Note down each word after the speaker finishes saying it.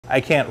I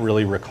can't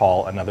really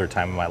recall another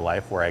time in my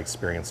life where I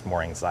experienced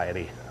more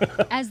anxiety.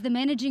 As the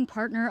managing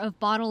partner of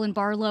Bottle and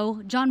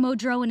Barlow, John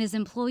Modrow and his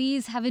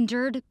employees have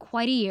endured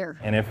quite a year.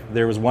 And if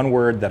there was one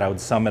word that I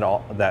would sum it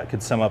all, that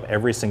could sum up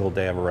every single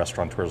day of a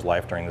restaurateur's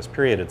life during this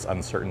period, it's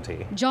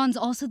uncertainty. John's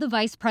also the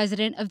vice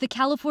president of the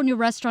California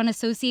Restaurant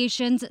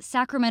Association's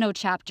Sacramento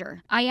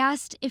chapter. I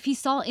asked if he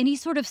saw any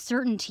sort of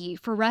certainty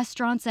for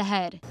restaurants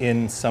ahead.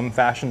 In some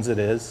fashions it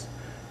is,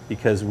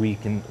 because we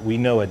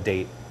know a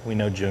date. We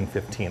know June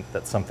 15th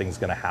that something's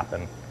going to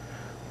happen.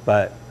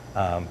 But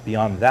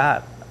beyond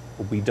that,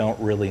 we don't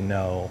really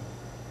know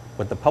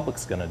what the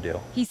public's going to do.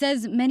 He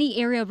says many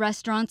area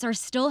restaurants are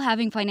still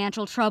having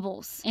financial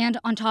troubles. And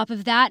on top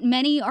of that,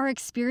 many are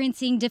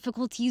experiencing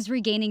difficulties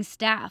regaining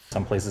staff.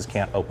 Some places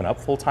can't open up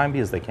full time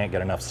because they can't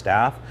get enough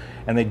staff,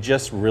 and they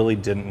just really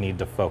didn't need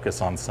to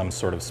focus on some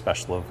sort of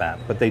special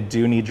event. But they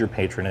do need your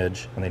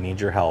patronage and they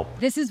need your help.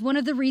 This is one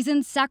of the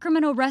reasons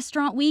Sacramento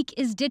Restaurant Week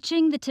is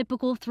ditching the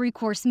typical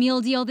 3-course meal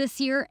deal this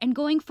year and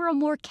going for a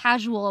more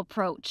casual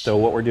approach. So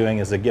what we're doing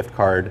is a gift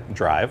card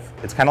drive.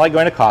 It's kind of like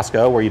going to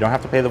Costco, where you don't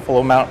have to pay the full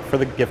amount for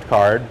the gift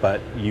card,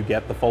 but you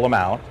get the full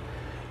amount.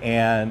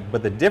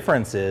 But the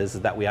difference is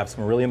that we have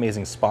some really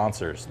amazing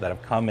sponsors that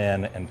have come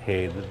in and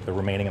paid the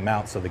remaining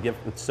amount, so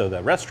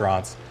the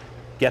restaurants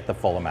get the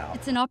full amount.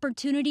 It's an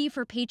opportunity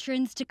for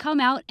patrons to come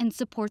out and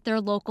support their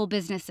local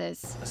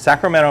businesses.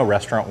 Sacramento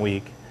Restaurant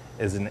Week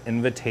is an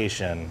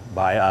invitation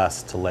by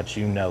us to let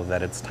you know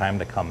that it's time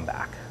to come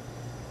back.